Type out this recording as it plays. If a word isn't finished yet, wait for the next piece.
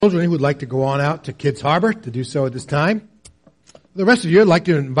Children who would like to go on out to Kids Harbor to do so at this time. The rest of you, I'd like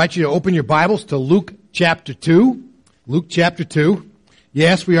to invite you to open your Bibles to Luke chapter 2. Luke chapter 2.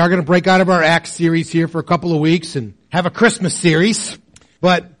 Yes, we are going to break out of our Acts series here for a couple of weeks and have a Christmas series.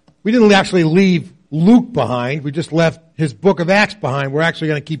 But we didn't actually leave Luke behind. We just left his book of Acts behind. We're actually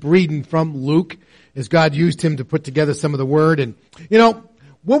going to keep reading from Luke as God used him to put together some of the word. And,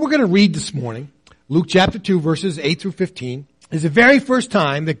 what we're going to read this morning, Luke chapter 2, verses 8 through 15, is the very first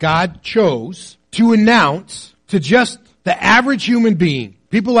time that God chose to announce to just the average human being,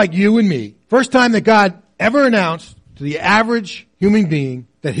 people like you and me, first time that God ever announced to the average human being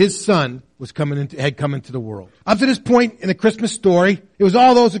that his son had come into the world. Up to this point in the Christmas story, it was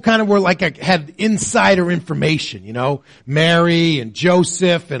all those who kind of were had insider information, Mary and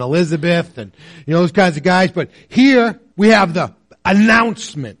Joseph and Elizabeth and, those kinds of guys. But here we have the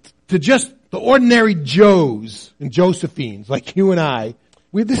announcement to just the ordinary Joes and Josephines like you and I.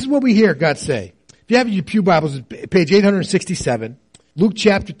 This is what we hear God say. If you have your pew Bibles, page 867, Luke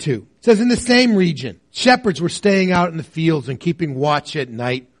chapter 2. It says, in the same region, shepherds were staying out in the fields and keeping watch at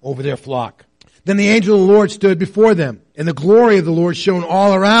night over their flock. Then the angel of the Lord stood before them, and the glory of the Lord shone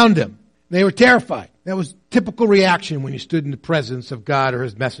all around them. They were terrified. That was typical reaction when you stood in the presence of God or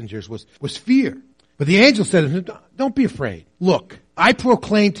his messengers was fear. But the angel said to them, don't be afraid. Look, I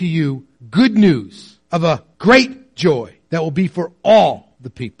proclaim to you good news of a great joy that will be for all the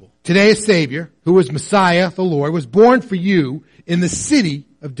people. Today a Savior, who is Messiah, the Lord, was born for you in the city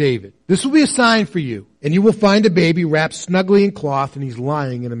of David. This will be a sign for you, and you will find a baby wrapped snugly in cloth, and he's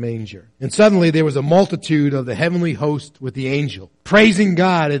lying in a manger. And suddenly there was a multitude of the heavenly host with the angel, praising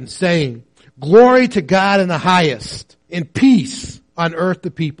God and saying, glory to God in the highest, and peace on earth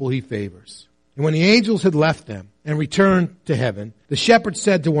the people he favors. And when the angels had left them and returned to heaven, the shepherds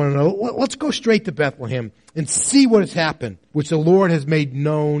said to one another, let's go straight to Bethlehem and see what has happened, which the Lord has made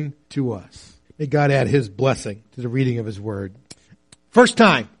known to us. May God add his blessing to the reading of his word. First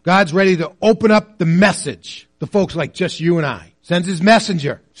time, God's ready to open up the message to folks like just you and I. Sends his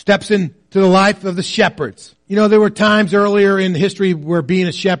messenger, steps into the life of the shepherds. There were times earlier in history where being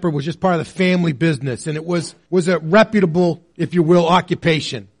a shepherd was just part of the family business, and it was a reputable, if you will,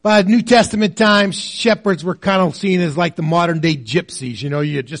 occupation. By New Testament times, shepherds were kind of seen as like the modern day gypsies.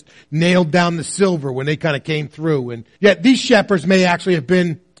 You just nailed down the silver when they kind of came through. And yet these shepherds may actually have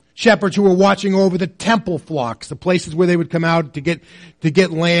been shepherds who were watching over the temple flocks, the places where they would come out to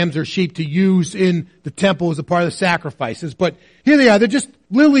get lambs or sheep to use in the temple as a part of the sacrifices. But here they are. They're just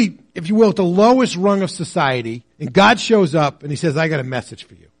literally, if you will, at the lowest rung of society. And God shows up and he says, I got a message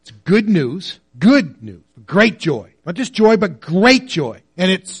for you. It's good news, great joy. Not just joy, but great joy.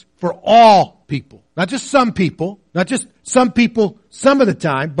 And it's for all people. Not just some people, not just some people some of the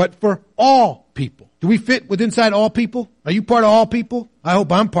time, but for all people. Do we fit inside all people? Are you part of all people? I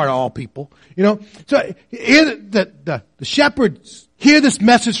hope I'm part of all people. So here the shepherds hear this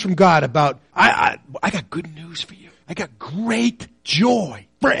message from God about, I got good news for you. I got great joy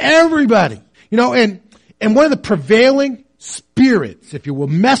for everybody. And one of the prevailing spirits, if you will,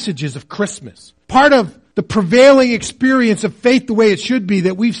 messages of Christmas, part of the prevailing experience of faith the way it should be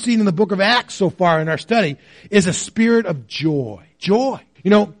that we've seen in the book of Acts so far in our study is a spirit of joy. Joy.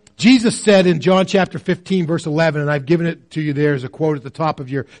 Jesus said in John chapter 15 verse 11, and I've given it to you there as a quote at the top of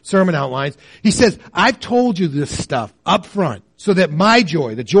your sermon outlines. He says, I've told you this stuff up front so that my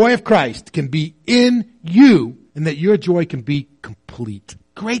joy, the joy of Christ, can be in you and that your joy can be complete.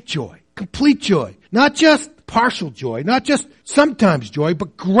 Great joy. Complete joy. Not just partial joy, not just sometimes joy,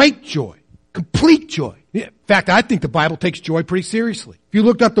 but great joy. Complete joy. In fact, I think the Bible takes joy pretty seriously. If you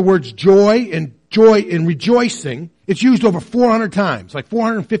looked up the words joy and rejoicing, it's used over 400 times, like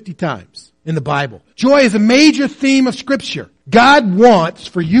 450 times in the Bible. Joy is a major theme of Scripture. God wants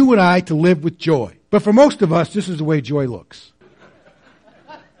for you and I to live with joy. But for most of us, this is the way joy looks.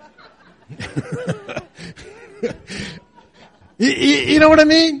 You know what I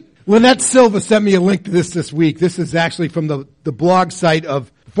mean? Lynette Silva sent me a link to this week. This is actually from the blog site of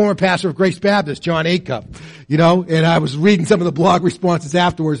former pastor of Grace Baptist, John Acuff, and I was reading some of the blog responses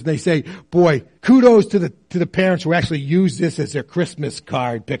afterwards, and they say, boy, kudos to the parents who actually use this as their Christmas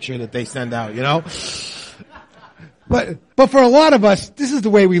card picture that they send out, But for a lot of us, this is the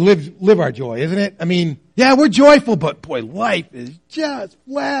way we live our joy, isn't it? I mean, yeah, we're joyful, but boy, life is just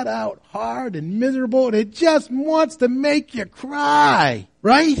flat out hard and miserable, and it just wants to make you cry,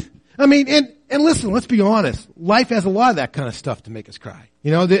 right? I mean, and listen, let's be honest. Life has a lot of that kind of stuff to make us cry.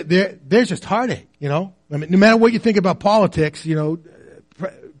 There's just heartache, I mean, no matter what you think about politics,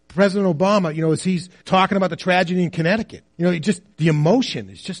 President Obama, as he's talking about the tragedy in Connecticut. The emotion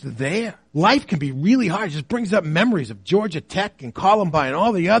is just there. Life can be really hard. It just brings up memories of Georgia Tech and Columbine and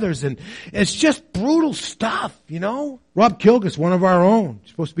all the others. And it's just brutal stuff, Rob Kilgus, one of our own,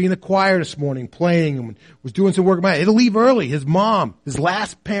 supposed to be in the choir this morning playing and was doing some work. He'll leave early. His mom, his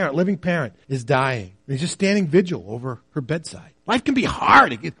last parent, living parent, is dying. And he's just standing vigil over her bedside. Life can be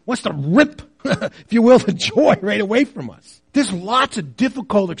hard. It wants to rip, if you will, the joy right away from us. There's lots of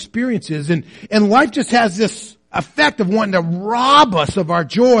difficult experiences, and life just has this effect of wanting to rob us of our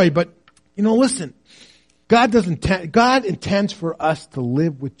joy. But, listen, God intends for us to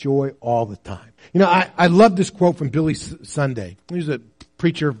live with joy all the time. I love this quote from Billy Sunday. He was a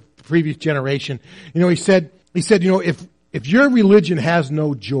preacher of the previous generation. He said, if your religion has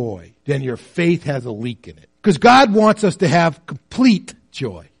no joy, then your faith has a leak in it. Because God wants us to have complete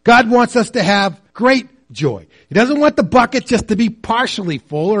joy. God wants us to have great joy. He doesn't want the bucket just to be partially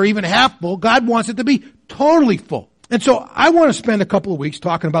full or even half full. God wants it to be totally full. And so I want to spend a couple of weeks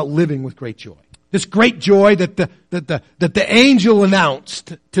talking about living with great joy. This great joy that the angel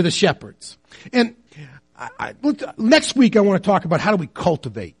announced to the shepherds. And next week I want to talk about how do we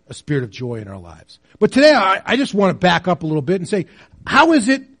cultivate a spirit of joy in our lives. But today I just want to back up a little bit and say, how is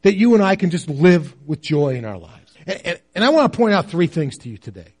it that you and I can just live with joy in our lives? And I want to point out three things to you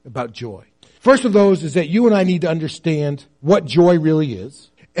today about joy. First of those is that you and I need to understand what joy really is.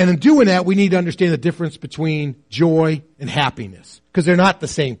 And in doing that, we need to understand the difference between joy and happiness, because they're not the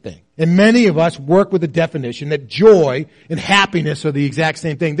same thing. And many of us work with the definition that joy and happiness are the exact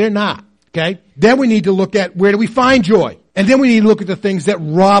same thing. They're not. Okay? Then we need to look at where do we find joy? And then we need to look at the things that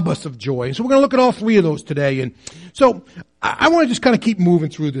rob us of joy. And so we're going to look at all three of those today. And so I want to just kind of keep moving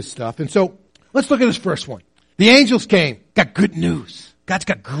through this stuff. And so let's look at this first one. The angels came, got good news. God's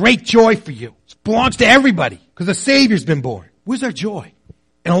got great joy for you. It belongs to everybody because the Savior's been born. Where's our joy?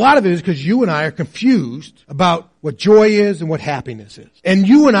 And a lot of it is because you and I are confused about what joy is and what happiness is. And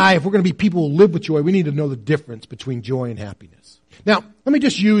you and I, if we're going to be people who live with joy, we need to know the difference between joy and happiness. Now, let me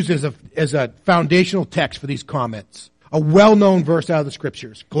just use as a foundational text for these comments a well-known verse out of the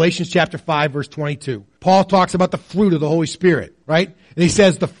Scriptures. Galatians chapter 5, verse 22. Paul talks about the fruit of the Holy Spirit, right? And he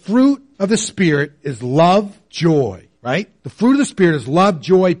says the fruit of the Spirit is love, joy, right? The fruit of the Spirit is love,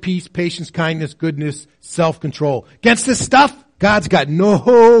 joy, peace, patience, kindness, goodness, self-control. Against this stuff, God's got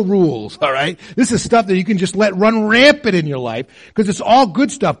no rules, all right? This is stuff that you can just let run rampant in your life because it's all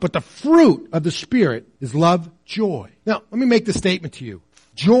good stuff. But the fruit of the Spirit is love, joy. Now, let me make this statement to you.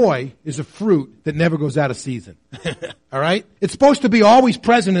 Joy is a fruit that never goes out of season, all right? It's supposed to be always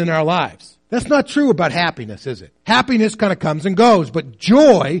present in our lives. That's not true about happiness, is it? Happiness kind of comes and goes, but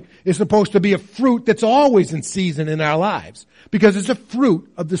joy is supposed to be a fruit that's always in season in our lives because it's a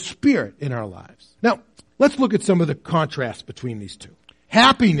fruit of the Spirit in our lives. Now, let's look at some of the contrasts between these two.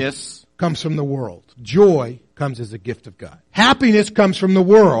 Happiness comes from the world. Joy comes as a gift of God. Happiness comes from the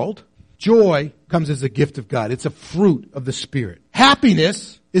world. Joy comes as a gift of God. It's a fruit of the Spirit.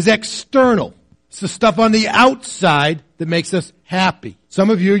 Happiness is external. It's the stuff on the outside that makes us happy.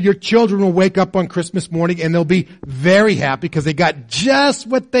 Some of you, your children will wake up on Christmas morning and they'll be very happy because they got just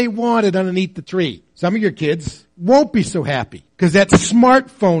what they wanted underneath the tree. Some of your kids won't be so happy because that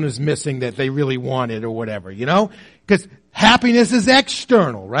smartphone is missing that they really wanted or whatever, Because happiness is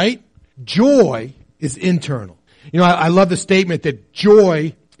external, right? Joy is internal. I love the statement that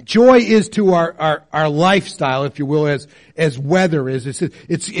joy is to our lifestyle, if you will, as weather is.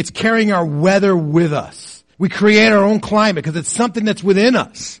 It's carrying our weather with us. We create our own climate because it's something that's within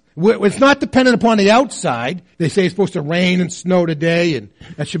us. It's not dependent upon the outside. They say it's supposed to rain and snow today, and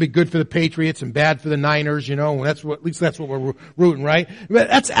that should be good for the Patriots and bad for the Niners, and at least that's what we're rooting, right? But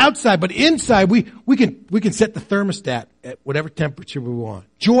that's outside, but inside we can set the thermostat at whatever temperature we want.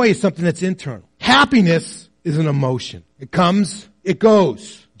 Joy is something that's internal. Happiness is an emotion. It comes, it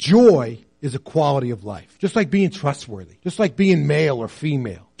goes. Joy is a quality of life. Just like being trustworthy. Just like being male or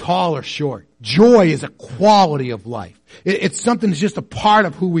female. Tall or short. Joy is a quality of life. It's something that's just a part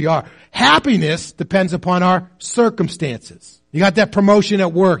of who we are. Happiness depends upon our circumstances. You got that promotion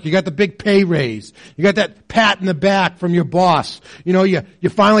at work. You got the big pay raise. You got that pat in the back from your boss. You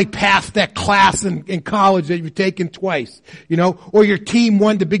finally passed that class in college that you've taken twice. Or your team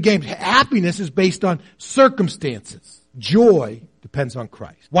won the big game. Happiness is based on circumstances. Joy depends on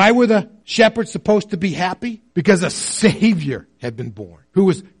Christ. Why were the shepherds supposed to be happy? Because a Savior had been born, who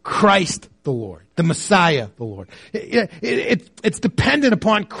was Christ the Lord, the Messiah the Lord. It's dependent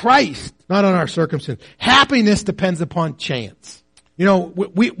upon Christ, not on our circumstance. Happiness depends upon chance. You know,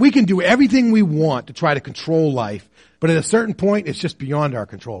 we can do everything we want to try to control life, but at a certain point, it's just beyond our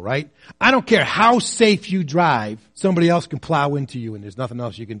control, right? I don't care how safe you drive, somebody else can plow into you and there's nothing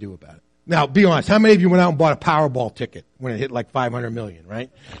else you can do about it. Now, be honest, how many of you went out and bought a Powerball ticket when it hit like 500 million,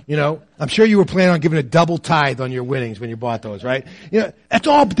 right? You know, I'm sure you were planning on giving a double tithe on your winnings when you bought those, right? You know, that's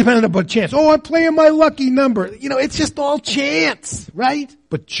all dependent upon chance. Oh, I'm playing my lucky number. You know, it's just all chance, right?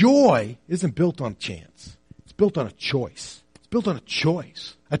 But joy isn't built on chance. It's built on a choice. It's built on a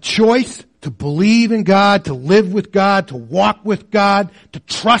choice. A choice to believe in God, to live with God, to walk with God, to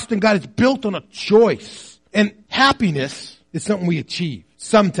trust in God. It's built on a choice. And happiness is something we achieve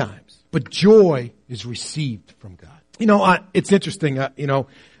sometimes. But joy is received from God. You know, it's interesting, you know,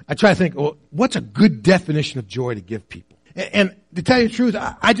 I try to think, well, what's a good definition of joy to give people? And to tell you the truth,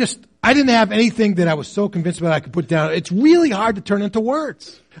 I didn't have anything that I was so convinced about I could put down. It's really hard to turn into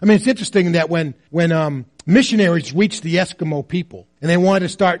words. I mean, it's interesting that when missionaries reached the Eskimo people and they wanted to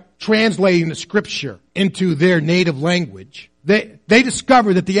start translating the scripture into their native language, they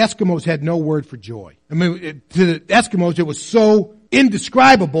discovered that the Eskimos had no word for joy. I mean, to the Eskimos, it was so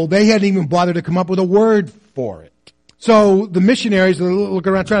indescribable, they hadn't even bothered to come up with a word for it. So the missionaries are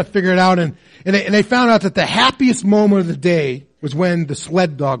looking around trying to figure it out, and they found out that the happiest moment of the day was when the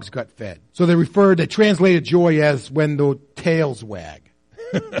sled dogs got fed. So they translated joy as when the tails wag.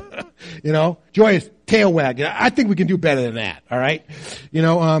 You know, joy is tail wag. I think we can do better than that, all right? You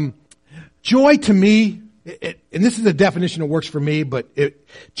know, joy to me, and this is a definition that works for me, but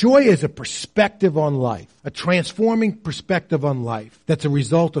joy is a perspective on life, a transforming perspective on life that's a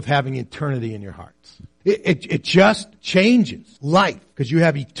result of having eternity in your hearts. It just changes life because you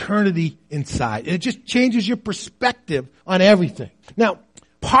have eternity inside. And it just changes your perspective on everything. Now,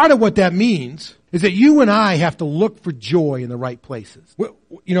 part of what that means is that you and I have to look for joy in the right places.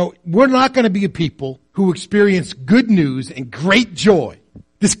 You know, we're not going to be a people who experience good news and great joy,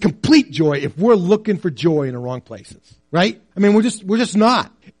 this complete joy, if we're looking for joy in the wrong places, right? I mean, we're just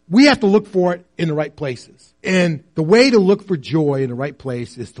not. We have to look for it in the right places. And the way to look for joy in the right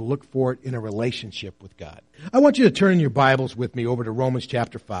place is to look for it in a relationship with God. I want you to turn your Bibles with me over to Romans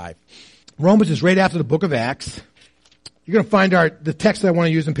chapter 5. Romans is right after the book of Acts. You're going to find the text that I want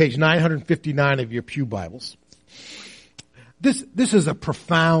to use on page 959 of your pew Bibles. This is a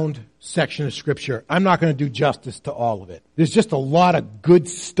profound section of Scripture. I'm not going to do justice to all of it. There's just a lot of good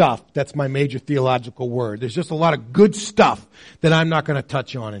stuff. That's my major theological word. There's just a lot of good stuff that I'm not going to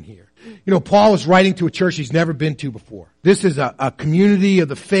touch on in here. You know, Paul is writing to a church he's never been to before. This is a community of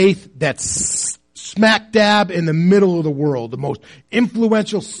the faith that's smack dab in the middle of the world, the most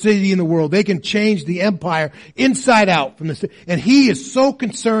influential city in the world. They can change the empire inside out from this. And he is so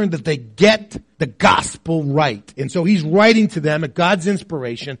concerned that they get the gospel right. And so he's writing to them at God's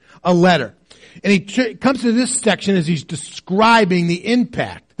inspiration a letter. And he comes to this section as he's describing the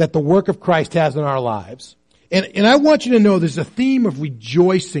impact that the work of Christ has in our lives. And I want you to know there's a theme of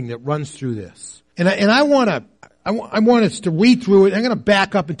rejoicing that runs through this. And I want us to read through it. I'm going to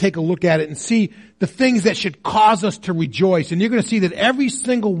back up and take a look at it and see the things that should cause us to rejoice. And you're going to see that every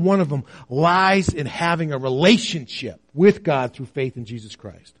single one of them lies in having a relationship with God through faith in Jesus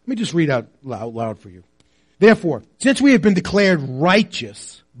Christ. Let me just read out loud for you. Therefore, since we have been declared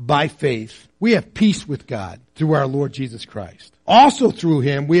righteous by faith, we have peace with God through our Lord Jesus Christ. Also through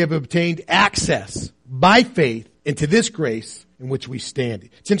him, we have obtained access by faith into this grace in which we stand.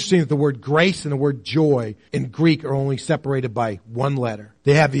 It's interesting that the word grace and the word joy in Greek are only separated by one letter.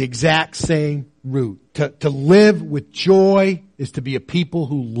 They have the exact same root. To live with joy is to be a people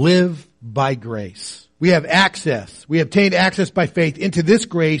who live by grace. We have access. We obtained access by faith into this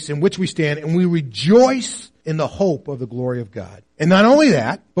grace in which we stand, and we rejoice in the hope of the glory of God. And not only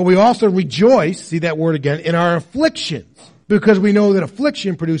that, but we also rejoice, see that word again, in our afflictions. Because we know that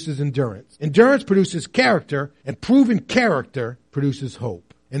affliction produces endurance. Endurance produces character, and proven character produces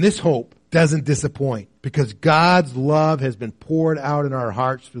hope. And this hope doesn't disappoint because God's love has been poured out in our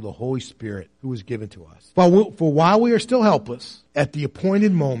hearts through the Holy Spirit who was given to us. For while we are still helpless, at the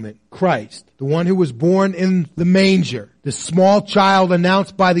appointed moment, Christ, the one who was born in the manger, the small child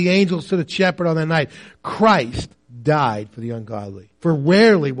announced by the angels to the shepherd on that night, Christ died for the ungodly. For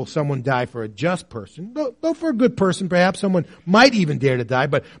rarely will someone die for a just person, though for a good person perhaps someone might even dare to die,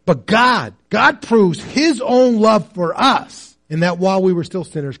 but God proves his own love for us in that while we were still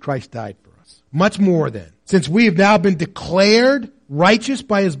sinners, Christ died for us. Much more then, since we have now been declared righteous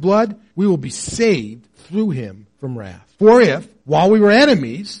by his blood, we will be saved through him from wrath. For if, while we were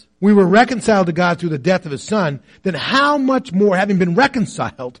enemies, we were reconciled to God through the death of his son, then how much more, having been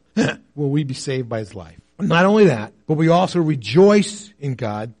reconciled, will we be saved by his life? Not only that, but we also rejoice in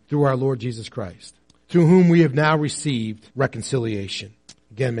God through our Lord Jesus Christ. through whom we have now received reconciliation.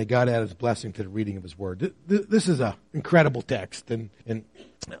 Again, may God add his blessing to the reading of his word. This is an incredible text. And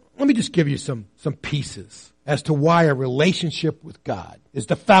let me just give you some pieces as to why a relationship with God is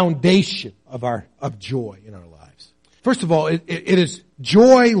the foundation of joy in our lives. First of all, it is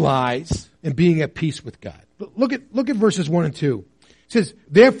joy lies in being at peace with God. Look at verses 1 and 2. It says,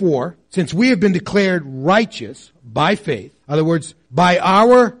 therefore, since we have been declared righteous by faith, in other words, by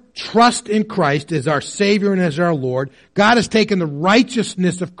our trust in Christ as our Savior and as our Lord, God has taken the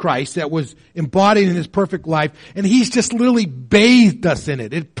righteousness of Christ that was embodied in his perfect life, and he's just literally bathed us in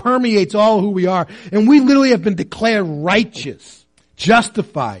it. It permeates all who we are. And we literally have been declared righteous,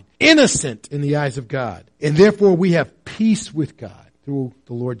 justified, innocent in the eyes of God. And therefore we have peace with God through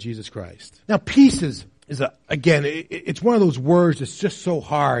the Lord Jesus Christ. Now peace it's one of those words that's just so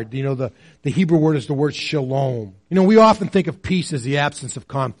hard. You know, the Hebrew word is the word shalom. You know, we often think of peace as the absence of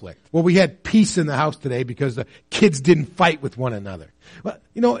conflict. Well, we had peace in the house today because the kids didn't fight with one another. But,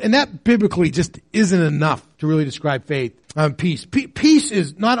 you know, and that biblically just isn't enough to really describe peace. Peace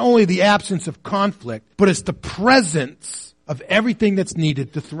is not only the absence of conflict, but it's the presence of everything that's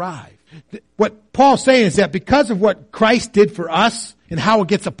needed to thrive. What Paul's saying is that because of what Christ did for us and how it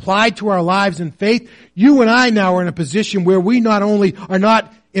gets applied to our lives in faith, you and I now are in a position where we not only are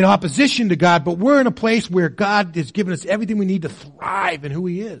not in opposition to God, but we're in a place where God has given us everything we need to thrive in who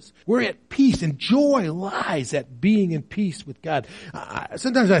he is. We're at peace, and joy lies at being in peace with God.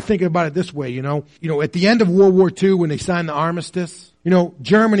 Sometimes I think about it this way, you know, at the end of World War II when they signed the armistice, you know,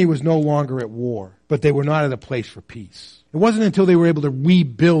 Germany was no longer at war, but they were not at a place for peace. It wasn't until they were able to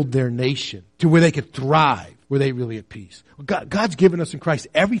rebuild their nation to where they could thrive were they really at peace. God's given us in Christ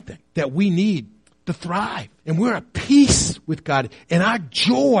everything that we need to thrive. And we're at peace with God. And our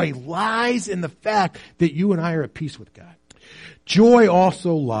joy lies in the fact that you and I are at peace with God. Joy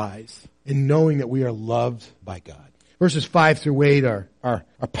also lies in knowing that we are loved by God. Verses 5 through 8 are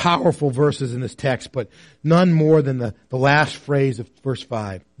powerful verses in this text, but none more than the last phrase of verse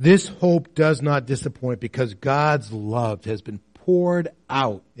 5. This hope does not disappoint because God's love has been poured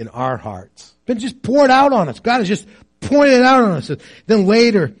out in our hearts. Been just poured out on us. God has just pointed it out on us. Then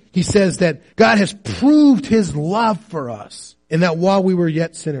later, he says that God has proved his love for us, and that while we were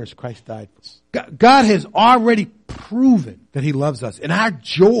yet sinners, Christ died for us. God has already proven that he loves us, and our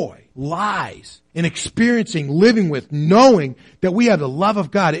joy lies in experiencing, living with, knowing that we have the love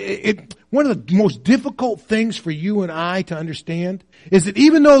of God. One of the most difficult things for you and I to understand is that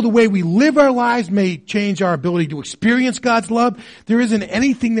even though the way we live our lives may change our ability to experience God's love, there isn't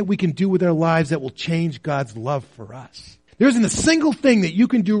anything that we can do with our lives that will change God's love for us. There isn't a single thing that you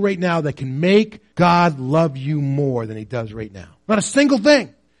can do right now that can make God love you more than he does right now. Not a single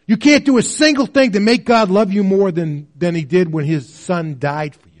thing. You can't do a single thing to make God love you more than he did when his son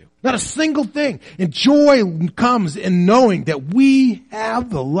died for you. Not a single thing. And joy comes in knowing that we have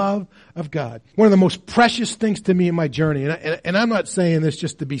the love of God. One of the most precious things to me in my journey, and I'm not saying this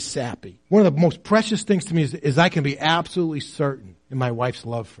just to be sappy. One of the most precious things to me is I can be absolutely certain in my wife's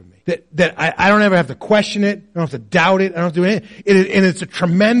love for me. That I don't ever have to question it. I don't have to doubt it. I don't have to do anything. And it's a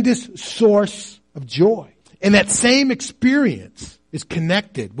tremendous source of joy. And that same experience is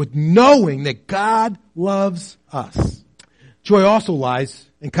connected with knowing that God loves us. Joy also lies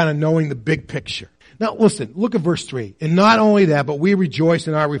in kind of knowing the big picture. Now listen, look at verse 3. And not only that, but we rejoice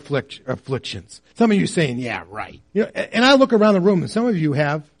in our afflictions. Some of you saying, yeah, right. You know, and I look around the room and some of you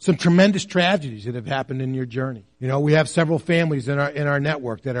have some tremendous tragedies that have happened in your journey. You know, we have several families in our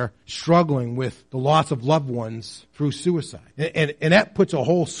network that are struggling with the loss of loved ones through suicide. And that puts a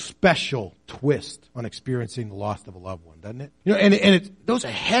whole special twist on experiencing the loss of a loved one, doesn't it? You know, those are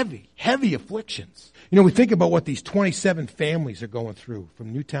heavy afflictions. You know, we think about what these 27 families are going through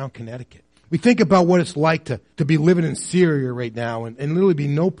from Newtown, Connecticut. We think about what it's like to be living in Syria right now and literally be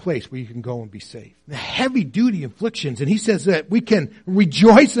no place where you can go and be safe. The heavy duty afflictions. And he says that we can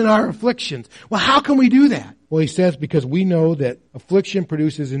rejoice in our afflictions. Well, how can we do that? Well, he says because we know that affliction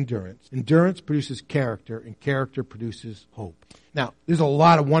produces endurance. Endurance produces character, and character produces hope. Now, there's a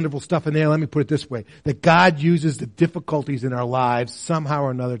lot of wonderful stuff in there. Let me put it this way. That God uses the difficulties in our lives somehow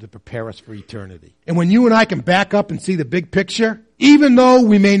or another to prepare us for eternity. And when you and I can back up and see the big picture, even though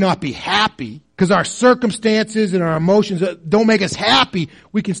we may not be happy, because our circumstances and our emotions don't make us happy,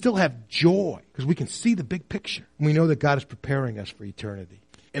 we can still have joy because we can see the big picture. And we know that God is preparing us for eternity.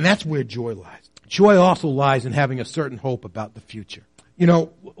 And that's where joy lies. Joy also lies in having a certain hope about the future. You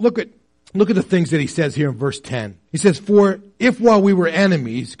know, look at Look at the things that he says here in verse 10. He says, for if while we were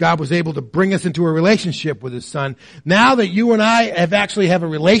enemies, God was able to bring us into a relationship with his son, now that you and I actually have a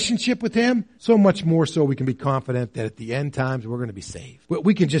relationship with him, so much more so we can be confident that at the end times we're going to be saved.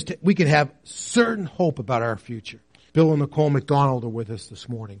 We can have certain hope about our future. Bill and Nicole McDonald are with us this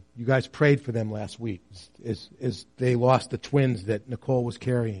morning. You guys prayed for them last week as they lost the twins that Nicole was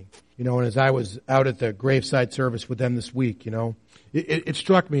carrying. You know, and as I was out at the graveside service with them this week, you know, it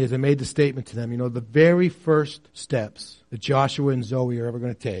struck me as I made the statement to them, you know, the very first steps that Joshua and Zoe are ever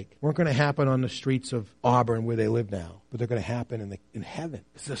going to take weren't going to happen on the streets of Auburn where they live now, but they're going to happen in heaven.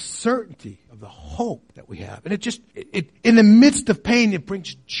 It's the certainty of the hope that we have. And it in the midst of pain, it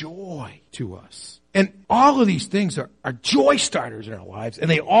brings joy to us. And all of these things are joy starters in our lives, and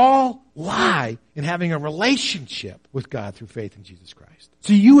they all lie in having a relationship with God through faith in Jesus Christ.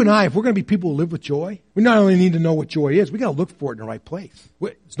 So you and I, if we're going to be people who live with joy, we not only need to know what joy is, we got to look for it in the right place.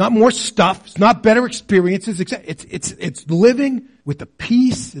 It's not more stuff. It's not better experiences. It's living with the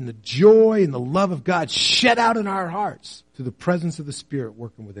peace and the joy and the love of God shed out in our hearts through the presence of the Spirit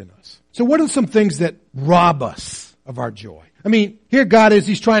working within us. So what are some things that rob us of our joy? I mean, here God is,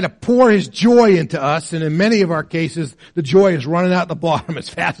 he's trying to pour his joy into us, and in many of our cases, the joy is running out the bottom as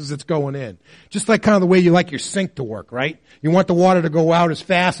fast as it's going in. Just like kind of the way you like your sink to work, right? You want the water to go out as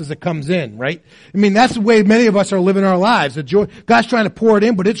fast as it comes in, right? I mean, that's the way many of us are living our lives. The joy, God's trying to pour it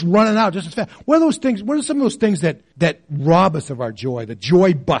in, but it's running out just as fast. What are those things, what are some of those things that rob us of our joy, the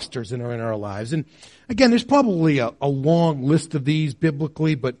joy busters that are in our lives? And again, there's probably a long list of these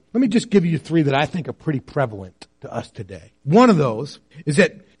biblically, but let me just give you three that I think are pretty prevalent to us today. One of those is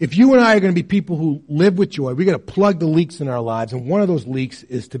that if you and I are going to be people who live with joy, we got to plug the leaks in our lives, and one of those leaks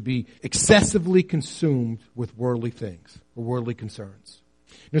is to be excessively consumed with worldly things or worldly concerns.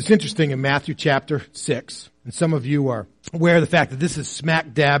 And it's interesting in Matthew chapter 6, and some of you are aware of the fact that this is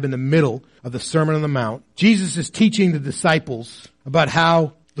smack dab in the middle of the Sermon on the Mount. Jesus is teaching the disciples about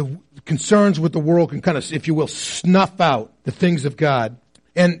how the concerns with the world can kind of, if you will, snuff out the things of God.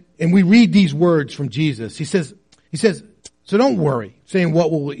 And we read these words from Jesus. He says, so don't worry, saying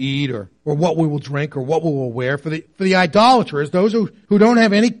what we'll eat or what we will drink or what we will wear. For the idolaters, those who don't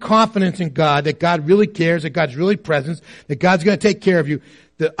have any confidence in God, that God really cares, that God's really present, that God's going to take care of you.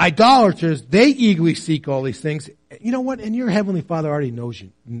 The idolaters, they eagerly seek all these things. You know what? And your Heavenly Father already knows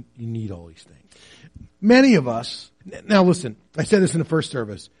you need all these things. Many of us, now listen, I said this in the first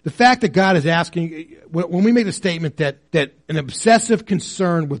service. The fact that God is asking, when we make the statement that an obsessive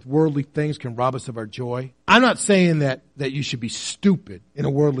concern with worldly things can rob us of our joy, I'm not saying that you should be stupid in a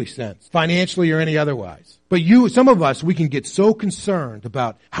worldly sense, financially or any otherwise. But some of us, we can get so concerned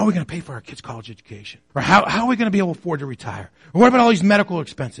about how are we going to pay for our kids' college education? Or how are we going to be able to afford to retire? Or what about all these medical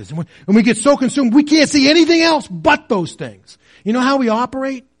expenses? And we get so consumed, we can't see anything else but those things. You know how we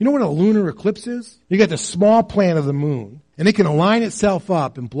operate? You know what a lunar eclipse is? You got the small planet of the moon, and it can align itself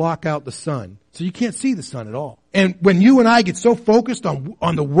up and block out the sun, so you can't see the sun at all. And when you and I get so focused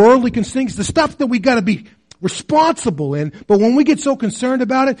on the worldly things, the stuff that we got to be responsible in, but when we get so concerned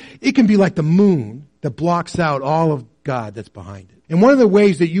about it, it can be like the moon that blocks out all of God that's behind it. And one of the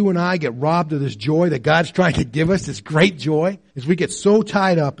ways that you and I get robbed of this joy that God's trying to give us, this great joy, is we get so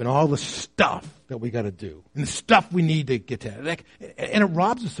tied up in all the stuff that we got to do and the stuff we need to get to, and it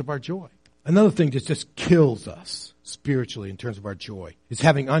robs us of our joy. Another thing that just kills us spiritually in terms of our joy is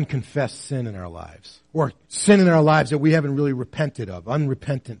having unconfessed sin in our lives, or sin in our lives that we haven't really repented of,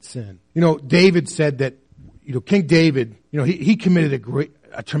 unrepentant sin. You know, David said that, you know, King David, you know, he committed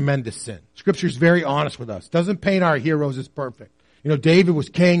a tremendous sin. Scripture is very honest with us. Doesn't paint our heroes as perfect. You know, David was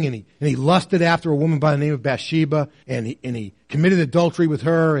king, and he lusted after a woman by the name of Bathsheba, and he committed adultery with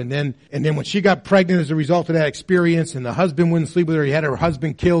her, and then when she got pregnant as a result of that experience, and the husband wouldn't sleep with her, he had her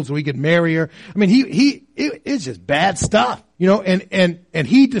husband killed so he could marry her. I mean, it's just bad stuff. You know, and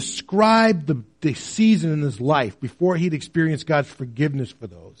he described the season in his life before he'd experienced God's forgiveness for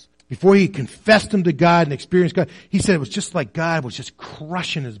those. Before he confessed them to God and experienced God, he said it was just like God was just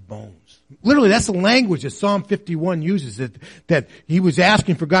crushing his bones. Literally, that's the language that Psalm 51 uses, that he was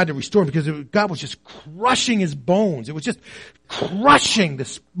asking for God to restore him because God was just crushing his bones. It was just crushing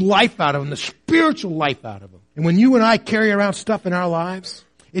this life out of him, the spiritual life out of him. And when you and I carry around stuff in our lives,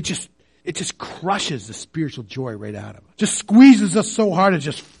 it just crushes the spiritual joy right out of us. Just squeezes us so hard it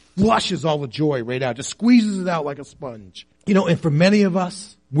just flushes all the joy right out. Just squeezes it out like a sponge. And for many of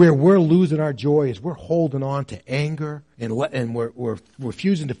us, where we're losing our joy is we're holding on to anger and we're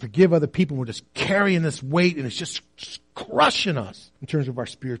refusing to forgive other people. We're just carrying this weight and it's just crushing us in terms of our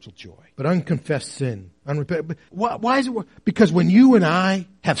spiritual joy. But unconfessed sin, why is it? Because when you and I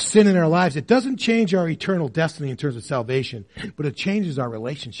have sin in our lives, it doesn't change our eternal destiny in terms of salvation, but it changes our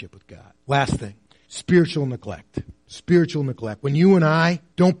relationship with God. Last thing, spiritual neglect. Spiritual neglect. When you and I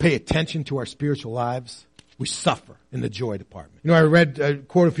don't pay attention to our spiritual lives, we suffer in the joy department. I read a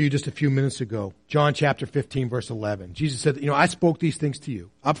quote for you just a few minutes ago. John chapter 15, verse 11. Jesus said, I spoke these things to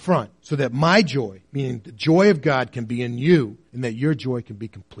you up front so that my joy, meaning the joy of God, can be in you and that your joy can be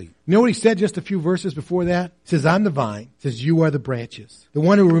complete. You know what he said just a few verses before that? He says, I'm the vine. He says, you are the branches. The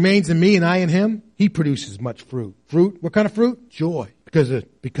one who remains in me and I in him, he produces much fruit. Fruit? What kind of fruit? Joy.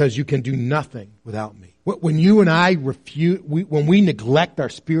 Because you can do nothing without me. When you and I when we neglect our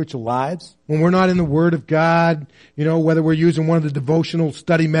spiritual lives, when we're not in the Word of God, whether we're using one of the devotional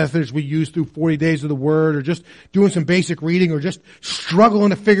study methods we use through 40 Days of the Word, or just doing some basic reading, or just struggling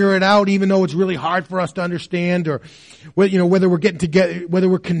to figure it out, even though it's really hard for us to understand, or whether we're getting together, whether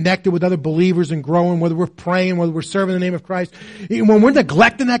we're connected with other believers and growing, whether we're praying, whether we're serving in the name of Christ. When we're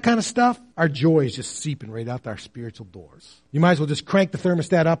neglecting that kind of stuff, our joy is just seeping right out our spiritual doors. You might as well just crank the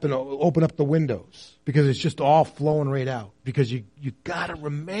thermostat up and open up the windows, because it's just all flowing right out. Because you gotta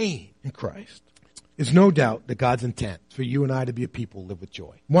remain in Christ. There's no doubt that God's intent is for you and I to be a people who live with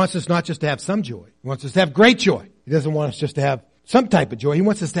joy. He wants us not just to have some joy. He wants us to have great joy. He doesn't want us just to have some type of joy. He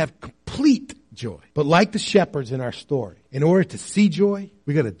wants us to have complete joy. But like the shepherds in our story, in order to see joy,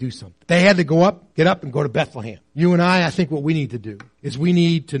 we got to do something. They had to get up and go to Bethlehem. You and I think what we need to do is we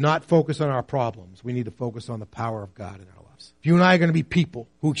need to not focus on our problems. We need to focus on the power of God in our lives. If you and I are going to be people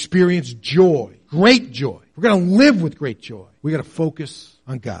who experience joy, great joy, we're going to live with great joy, we got to focus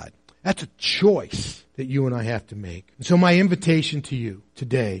on God. That's a choice that you and I have to make. And so my invitation to you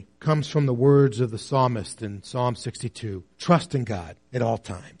today comes from the words of the psalmist in Psalm 62. Trust in God at all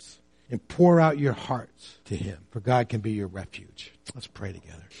times and pour out your hearts to Him, for God can be your refuge. Let's pray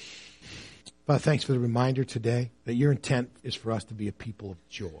together. Father, thanks for the reminder today that your intent is for us to be a people of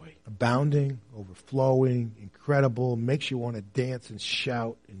joy, abounding, overflowing, incredible, makes you want to dance and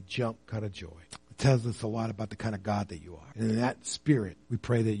shout and jump kind of joy. It tells us a lot about the kind of God that you are. And in that spirit, we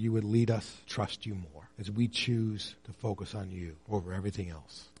pray that you would lead us to trust you more as we choose to focus on you over everything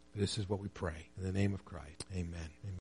else. This is what we pray. In the name of Christ, amen. Amen.